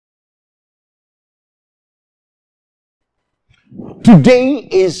Today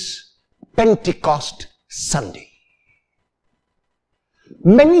is Pentecost Sunday.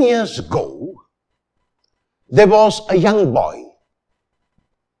 Many years ago, there was a young boy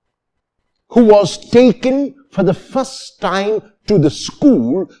who was taken for the first time to the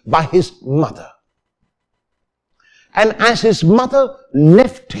school by his mother. And as his mother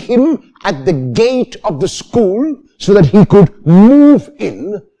left him at the gate of the school so that he could move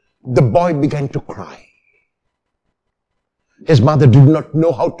in, the boy began to cry. His mother did not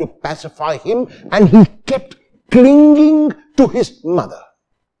know how to pacify him, and he kept clinging to his mother.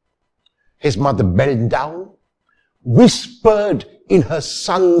 His mother bent down, whispered in her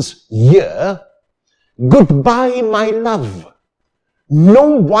son's ear, "Goodbye, my love.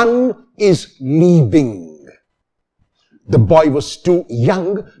 No one is leaving." The boy was too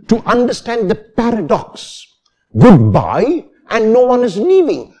young to understand the paradox. Goodbye and no one is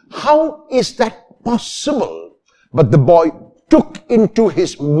leaving. How is that possible? But the boy took into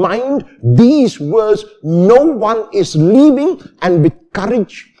his mind these words, "No one is leaving," and with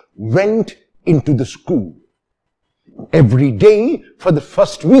courage went into the school. Every day for the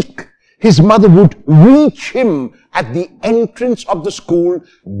first week, his mother would reach him at the entrance of the school,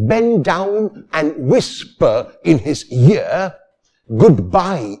 bend down and whisper in his ear,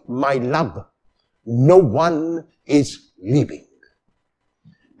 "Goodbye, my love. No one is leaving."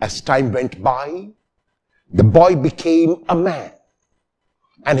 As time went by, the boy became a man,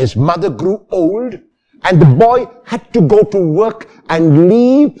 and his mother grew old, and the boy had to go to work and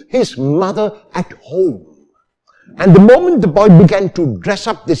leave his mother at home. And the moment the boy began to dress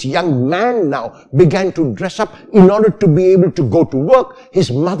up, this young man now began to dress up in order to be able to go to work,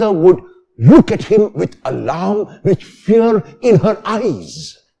 his mother would look at him with alarm, with fear in her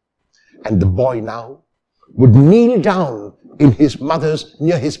eyes. And the boy now would kneel down in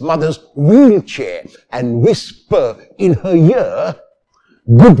near his mother's wheelchair and whisper in her ear,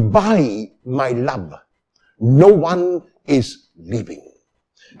 "Goodbye, my love. No one is leaving."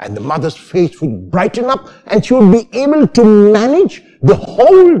 And the mother's face would brighten up, and she would be able to manage the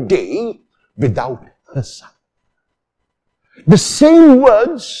whole day without her son. The same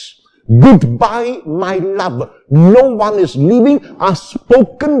words, "Goodbye, my love, no one is leaving," are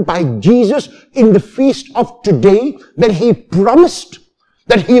spoken by Jesus in the feast of today, when he promised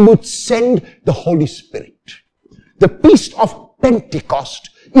that he would send the Holy Spirit. The feast of Pentecost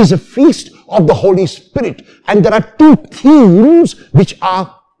is a feast of the Holy Spirit, and there are two themes which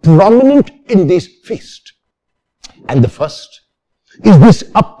are prominent in this feast. And the first is this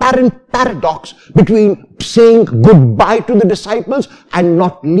apparent paradox between saying goodbye to the disciples and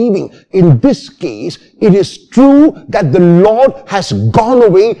not leaving. In this case, it is true that the Lord has gone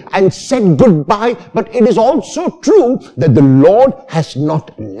away and said goodbye, but it is also true that the Lord has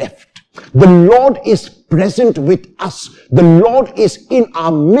not left. The Lord is present with us. The Lord is in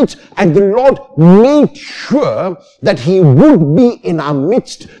our midst, and the Lord made sure that he would be in our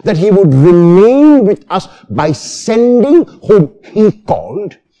midst, that he would remain with us by sending whom he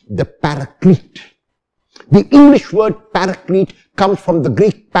called the Paraclete. The English word Paraclete comes from the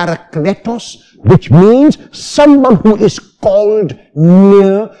Greek parakletos, which means someone who is called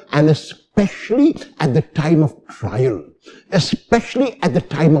near, and especially at the time of trial, especially at the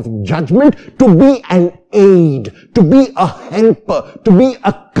time of judgment, to be an aid, to be a helper, to be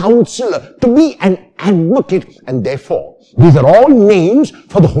a counselor, to be an advocate. And therefore, these are all names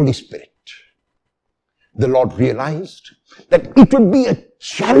for the Holy Spirit. The Lord realized that it would be a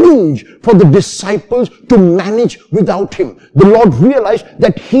challenge for the disciples to manage without him. The Lord realized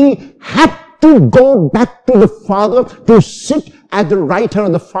that he had to go back to the Father, to sit at the right hand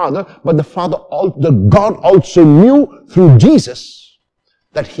of the Father, but God also knew through Jesus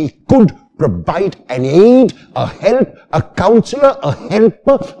that he could provide an aid, a help, a counselor, a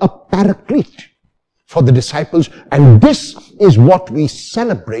helper, a paraclete for the disciples. And this is what we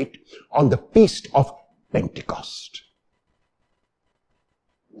celebrate on the Feast of Pentecost.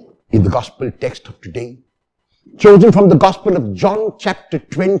 In the gospel text of today, chosen from the Gospel of John chapter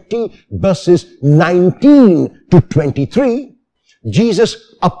 20, verses 19 to 23,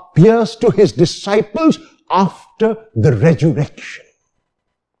 Jesus appears to his disciples after the resurrection.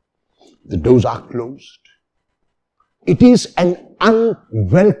 The doors are closed. It is an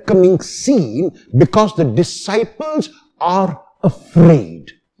unwelcoming scene because the disciples are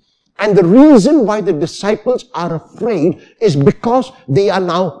afraid. And the reason why the disciples are afraid is because they are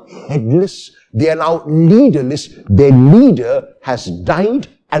now headless. They are now leaderless. Their leader has died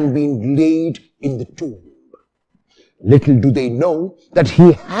and been laid in the tomb. Little do they know that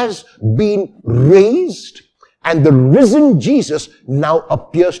he has been raised, And the risen Jesus now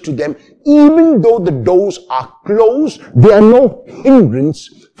appears to them. Even though the doors are closed, they are no hindrance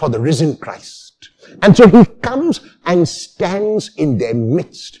for the risen Christ. And so he comes and stands in their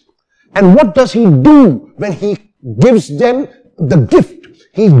midst. And what does he do when he gives them the gift?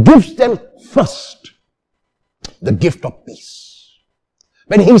 He gives them first the gift of peace.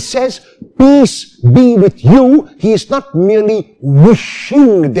 When he says, peace be with you, he is not merely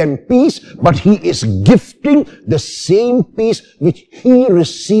wishing them peace, but he is gifting the same peace which he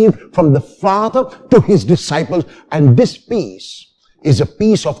received from the Father to his disciples. And this peace is a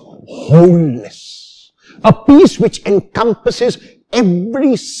peace of wholeness, a peace which encompasses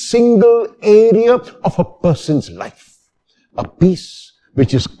every single area of a person's life, a peace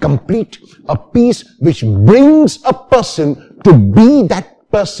which is complete, a peace which brings a person to be that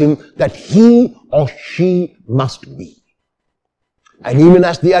person that he or she must be. And even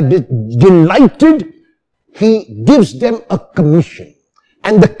as they are delighted, he gives them a commission.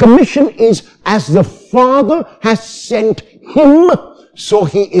 And the commission is, as the Father has sent him, so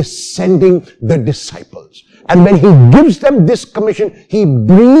he is sending the disciples. And when he gives them this commission, he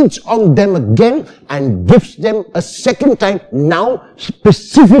breathes on them again and gives them a second time, now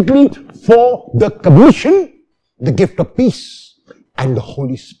specifically for the commission, the gift of peace and the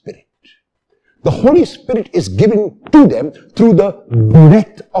Holy Spirit. The Holy Spirit is given to them through the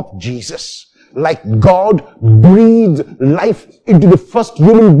breath of Jesus. Like God breathed life into the first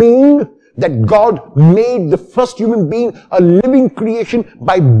human being, that God made the first human being a living creation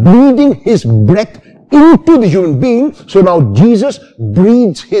by breathing his breath into the human being. So now Jesus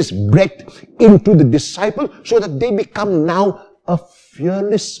breathes his breath into the disciples so that they become now a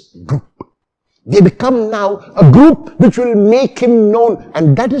fearless group. They become now a group which will make him known.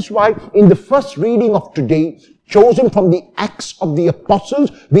 And that is why in the first reading of today, chosen from the Acts of the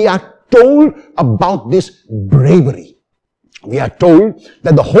Apostles, we are told about this bravery. We are told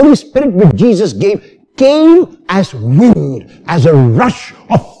that the Holy Spirit which Jesus gave came as wind, as a rush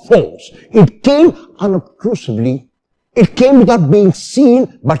of force. It came unobtrusively. It came without being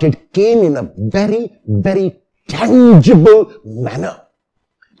seen, but it came in a very, very tangible manner.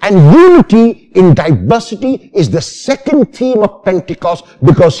 And unity in diversity is the second theme of Pentecost,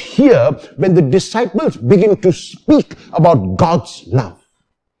 because here, when the disciples begin to speak about God's love,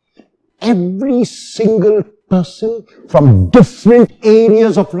 every single person from different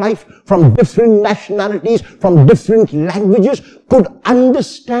areas of life, from different nationalities, from different languages, could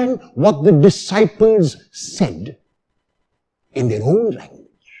understand what the disciples said in their own language.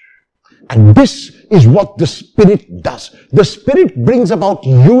 And this is what the Spirit does. The Spirit brings about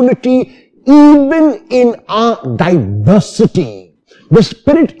unity even in our diversity. The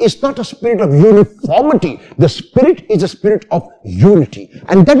Spirit is not a spirit of uniformity. The Spirit is a spirit of unity.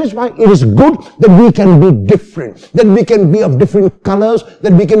 And that is why it is good that we can be different, that we can be of different colors,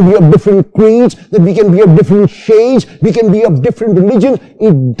 that we can be of different creeds, that we can be of different shades, we can be of different religions.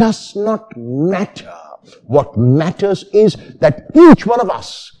 It does not matter. What matters is that each one of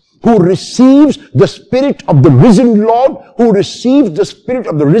us who receives the Spirit of the risen Lord, who receives the Spirit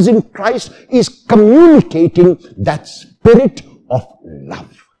of the risen Christ, is communicating that spirit of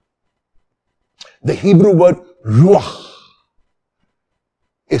love. The Hebrew word ruach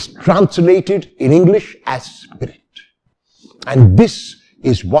is translated in English as spirit. And this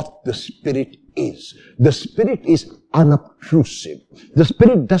is what the Spirit is. The Spirit is unobtrusive. The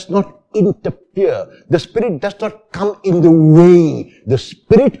Spirit does not interfere. The Spirit does not come in the way. The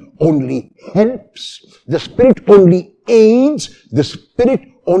Spirit only helps. The Spirit only aids. The Spirit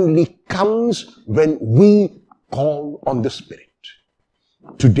only comes when we call on the Spirit.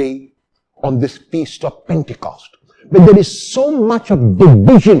 Today, on this feast of Pentecost, when there is so much of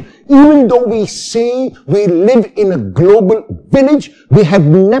division, even though we say we live in a global village, we have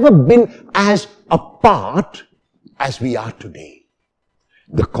never been as apart as we are today.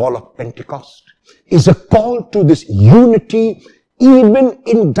 The call of Pentecost is a call to this unity even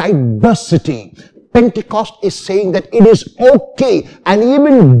in diversity. Pentecost is saying that it is okay and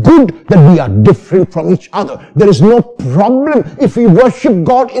even good that we are different from each other. There is no problem if we worship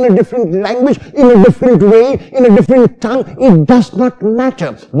God in a different language, in a different way, in a different tongue. It does not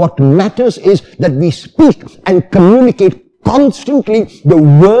matter. What matters is that we speak and communicate constantly the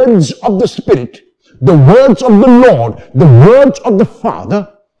words of the Spirit, the words of the Lord, the words of the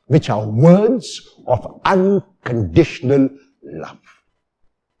Father, which are words of unconditional love.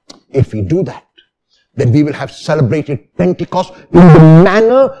 If we do that, then we will have celebrated Pentecost in the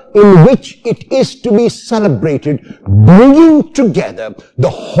manner in which it is to be celebrated, bringing together the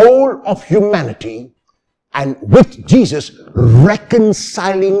whole of humanity and with Jesus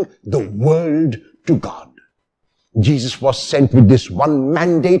reconciling the world to God. Jesus was sent with this one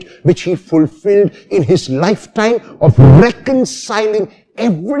mandate, which he fulfilled in his lifetime, of reconciling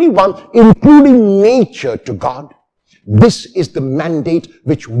everyone, including nature, to God. This is the mandate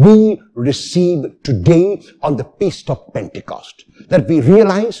which we receive today on the Feast of Pentecost. That we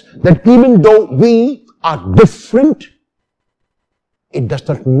realize that even though we are different, it does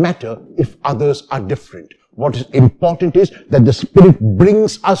not matter if others are different. What is important is that the Spirit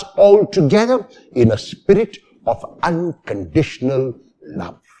brings us all together in a spirit of unconditional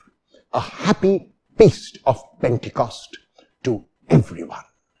love. A happy Feast of Pentecost to everyone.